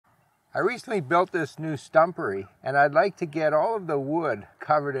I recently built this new stumpery, and I'd like to get all of the wood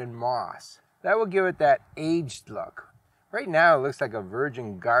covered in moss. That will give it that aged look. Right now it looks like a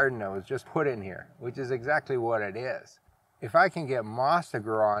virgin garden that was just put in here, which is exactly what it is. If I can get moss to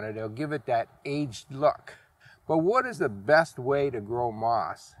grow on it, it'll give it that aged look. But what is the best way to grow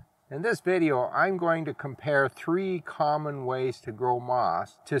moss? In this video, I'm going to compare 3 common ways to grow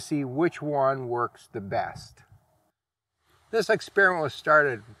moss to see which one works the best. This experiment was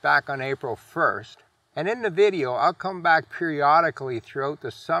started back on April 1st, and in the video I'll come back periodically throughout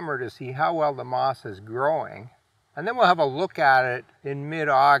the summer to see how well the moss is growing, and then we'll have a look at it in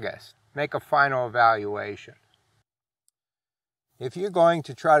mid-August, make a final evaluation. If you're going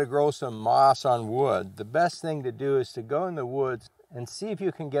to try to grow some moss on wood, the best thing to do is to go in the woods and see if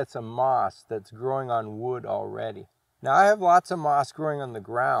you can get some moss that's growing on wood already. Now I have lots of moss growing on the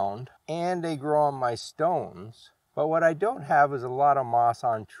ground, and they grow on my stones. But what I don't have is a lot of moss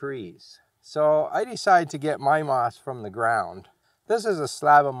on trees. So I decided to get my moss from the ground. This is a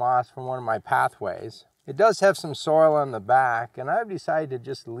slab of moss from one of my pathways. It does have some soil on the back, and I've decided to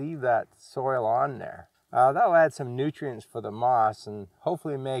just leave that soil on there. That'll add some nutrients for the moss and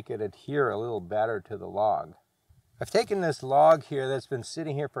hopefully make it adhere a little better to the log. I've taken this log here that's been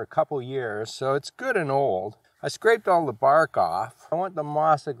sitting here for a couple years, so it's good and old. I scraped all the bark off. I want the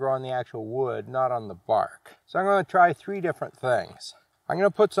moss to grow on the actual wood, not on the bark. So I'm going to try 3 different things. I'm going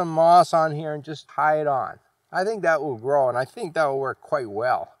to put some moss on here and just tie it on. I think that will grow, and I think that will work quite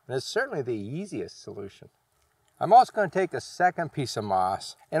well. And it's certainly the easiest solution. I'm also going to take a second piece of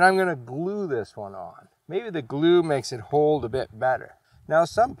moss, and I'm going to glue this one on. Maybe the glue makes it hold a bit better. Now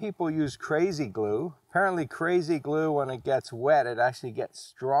some people use crazy glue. Apparently crazy glue, when it gets wet, it actually gets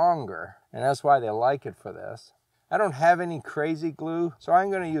stronger, and that's why they like it for this. I don't have any crazy glue, so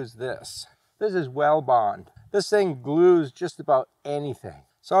I'm going to use this. This is Well Bond. This thing glues just about anything.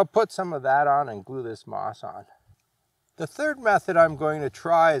 So I'll put some of that on and glue this moss on. The third method I'm going to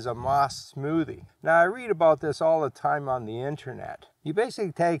try is a moss smoothie. Now I read about this all the time on the internet. You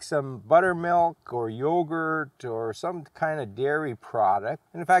basically take some buttermilk or yogurt or some kind of dairy product.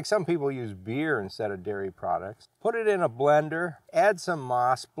 And in fact, some people use beer instead of dairy products. Put it in a blender, add some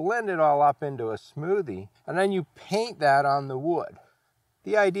moss, blend it all up into a smoothie, and then you paint that on the wood.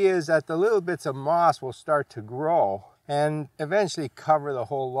 The idea is that the little bits of moss will start to grow and eventually cover the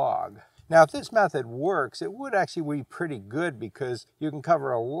whole log. Now, if this method works, it would actually be pretty good because you can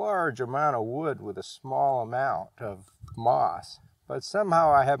cover a large amount of wood with a small amount of moss. But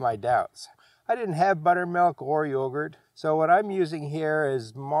somehow I have my doubts. I didn't have buttermilk or yogurt, so what I'm using here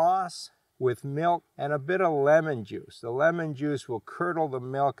is moss with milk and a bit of lemon juice. The lemon juice will curdle the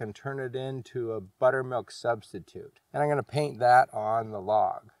milk and turn it into a buttermilk substitute. And I'm going to paint that on the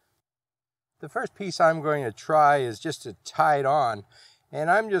log. The first piece I'm going to try is just to tie it on. And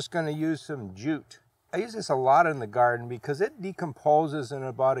I'm just going to use some jute. I use this a lot in the garden because it decomposes in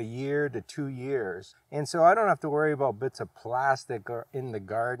about 1 year to 2 years. And so I don't have to worry about bits of plastic in the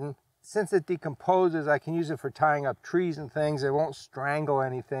garden. Since it decomposes, I can use it for tying up trees and things. It won't strangle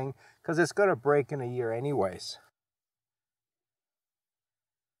anything because it's going to break in 1 year anyways.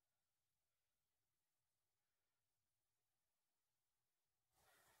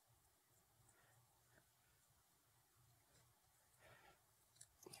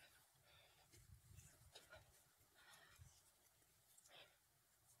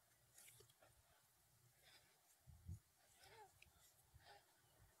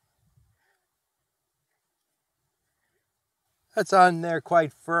 That's on there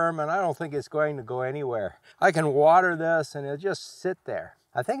quite firm, and I don't think it's going to go anywhere. I can water this and it'll just sit there.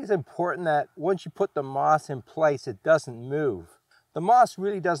 I think it's important that once you put the moss in place, it doesn't move. The moss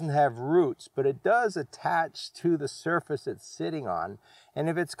really doesn't have roots, but it does attach to the surface it's sitting on. And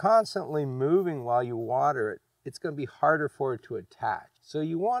if it's constantly moving while you water it, it's going to be harder for it to attach. So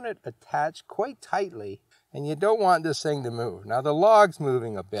you want it attached quite tightly, and you don't want this thing to move. Now the log's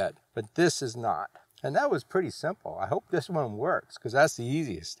moving a bit, but this is not. And that was pretty simple. I hope this one works because that's the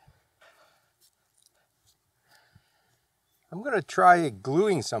easiest. I'm going to try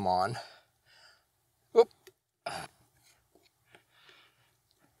gluing some on. Oop.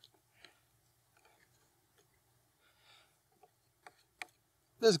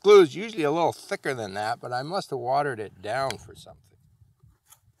 This glue is usually a little thicker than that, but I must have watered it down for something.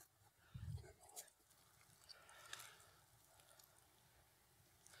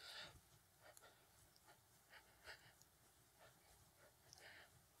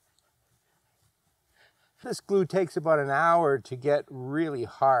 This glue takes about an hour to get really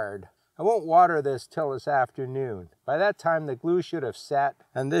hard. I won't water this till this afternoon. By that time the glue should have set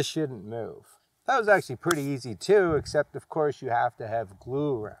and this shouldn't move. That was actually pretty easy too, except of course you have to have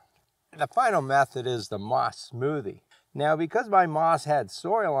glue around. The final method is the moss smoothie. Now, because my moss had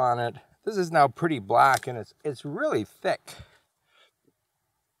soil on it, this is now pretty black and it's really thick.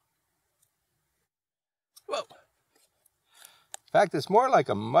 Whoa. In fact, it's more like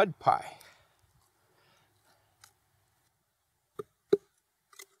a mud pie.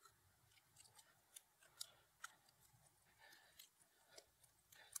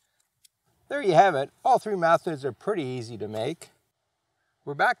 There you have it. All three methods are pretty easy to make.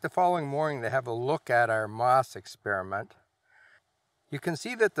 We're back the following morning to have a look at our moss experiment. You can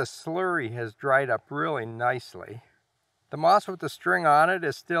see that the slurry has dried up really nicely. The moss with the string on it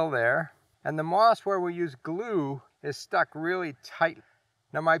is still there, and the moss where we use glue is stuck really tight.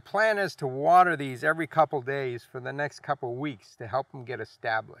 Now my plan is to water these every couple days for the next couple weeks to help them get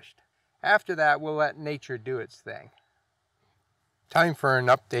established. After that, we'll let nature do its thing. Time for an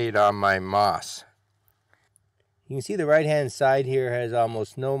update on my moss. You can see the right-hand side here has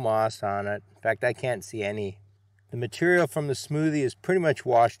almost no moss on it. In fact, I can't see any. The material from the smoothie is pretty much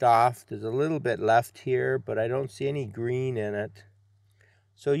washed off. There's a little bit left here, but I don't see any green in it.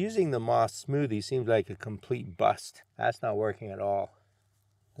 So using the moss smoothie seems like a complete bust. That's not working at all.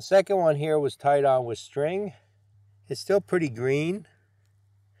 The second one here was tied on with string. It's still pretty green.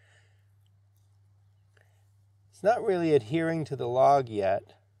 It's not really adhering to the log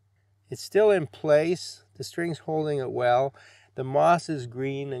yet. It's still in place. The string's holding it well. The moss is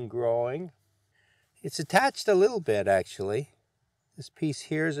green and growing. It's attached a little bit, actually. This piece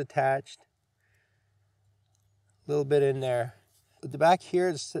here is attached. A little bit in there. The back here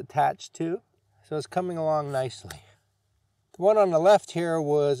is attached too, so it's coming along nicely. The one on the left here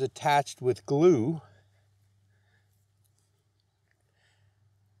was attached with glue.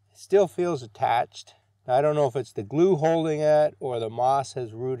 It still feels attached. Now, I don't know if it's the glue holding it or the moss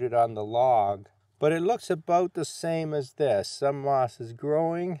has rooted on the log, but it looks about the same as this. Some moss is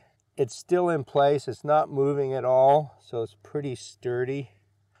growing. It's still in place. It's not moving at all, so it's pretty sturdy.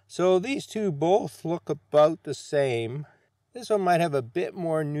 So these two both look about the same. This one might have a bit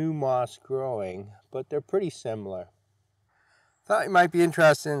more new moss growing, but they're pretty similar. Thought you might be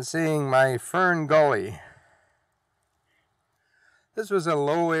interested in seeing my fern gully. This was a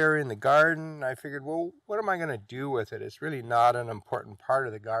low area in the garden. I figured, well, what am I going to do with it? It's really not an important part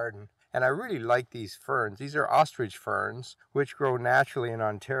of the garden. And I really like these ferns. These are ostrich ferns, which grow naturally in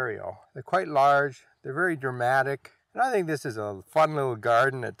Ontario. They're quite large. They're very dramatic. And I think this is a fun little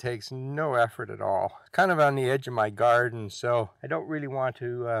garden that takes no effort at all. It's kind of on the edge of my garden, so I don't really want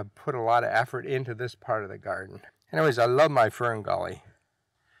to put a lot of effort into this part of the garden. Anyways, I love my fern gully.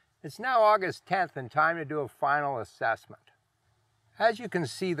 It's now August 10th and time to do a final assessment. As you can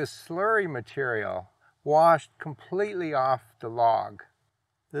see, the slurry material washed completely off the log.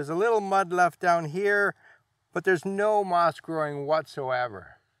 There's a little mud left down here, but there's no moss growing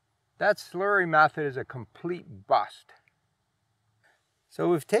whatsoever. That slurry method is a complete bust. So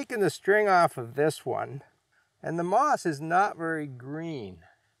we've taken the string off of this one, and the moss is not very green.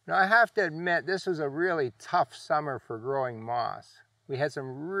 Now I have to admit, this was a really tough summer for growing moss. We had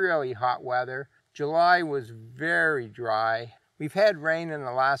some really hot weather. July was very dry. We've had rain in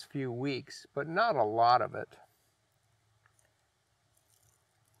the last few weeks, but not a lot of it.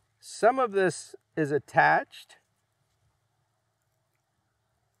 Some of this is attached.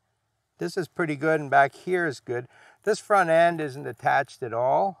 This is pretty good, and back here is good. This front end isn't attached at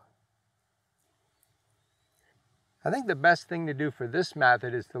all. I think the best thing to do for this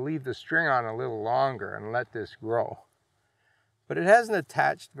method is to leave the string on a little longer and let this grow. But it hasn't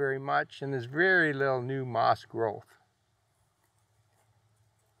attached very much, and there's very little new moss growth.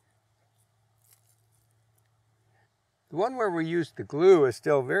 The one where we used the glue is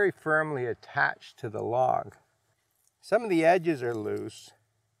still very firmly attached to the log. Some of the edges are loose,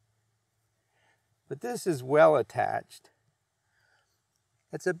 but this is well attached.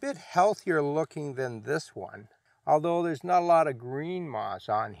 It's a bit healthier looking than this one, although there's not a lot of green moss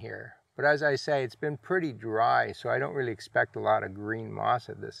on here. But as I say, it's been pretty dry, so I don't really expect a lot of green moss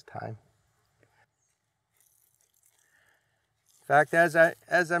at this time. In fact,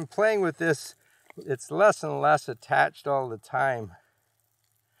 as I'm playing with this, it's less and less attached all the time.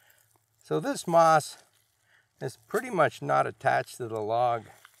 So this moss is pretty much not attached to the log.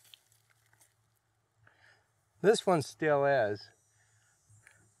 This one still is.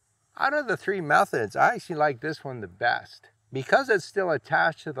 Out of the three methods, I actually like this one the best. Because it's still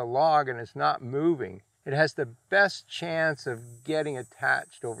attached to the log and it's not moving, it has the best chance of getting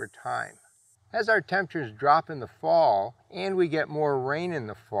attached over time. As our temperatures drop in the fall and we get more rain in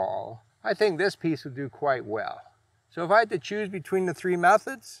the fall, I think this piece will do quite well. So if I had to choose between the three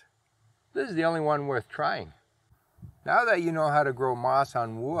methods, this is the only one worth trying. Now that you know how to grow moss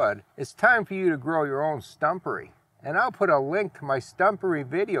on wood, it's time for you to grow your own stumpery. And I'll put a link to my stumpery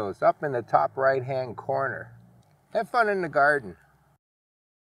videos up in the top right-hand corner. Have fun in the garden.